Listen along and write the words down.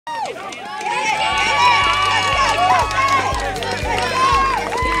The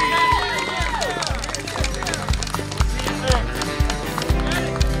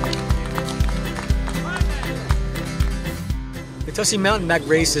Tussey mOUnTaiNBACK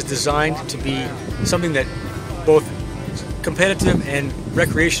race is designed to be something that both competitive and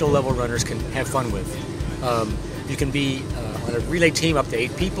recreational level runners can have fun with. You can be on a relay team up to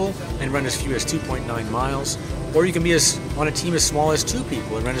 8 people and run as few as 2.9 miles, or you can be on a team as small as 2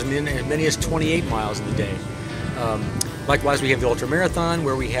 people and run as many as 28 miles in the day. Likewise, we have the ultramarathon,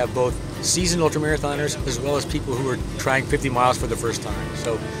 where we have both seasoned ultramarathoners as well as people who are trying 50 miles for the first time.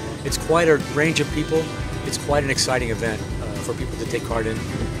 So it's quite a range of people. It's quite an exciting event for people to take part in.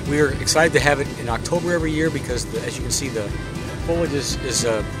 We are excited to have it in October every year because, as you can see, the foliage is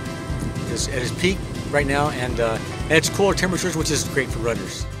at its peak right now, and it's cooler temperatures, which is great for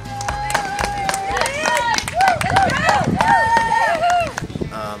runners.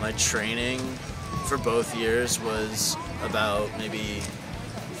 My training for both years was about maybe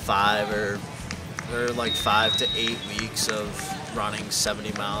 5 to 8 weeks of running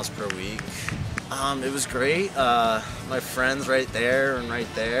 70 miles per week. It was great. My friends right there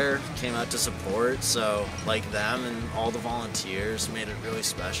came out to support, so like them and all the volunteers made it really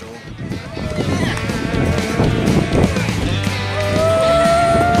special.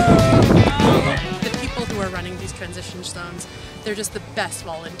 The people who are running these transition zones, they're just the best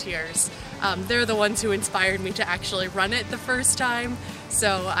volunteers. They're the ones who inspired me to actually run it the first time,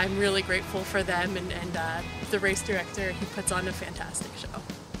 so I'm really grateful for them, and the race director, he puts on a fantastic show.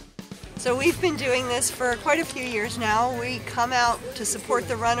 So we've been doing this for quite a few years now. We come out to support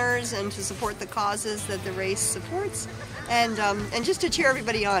the runners and to support the causes that the race supports, and just to cheer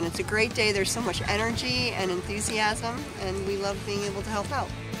everybody on. It's a great day. There's so much energy and enthusiasm, and we love being able to help out.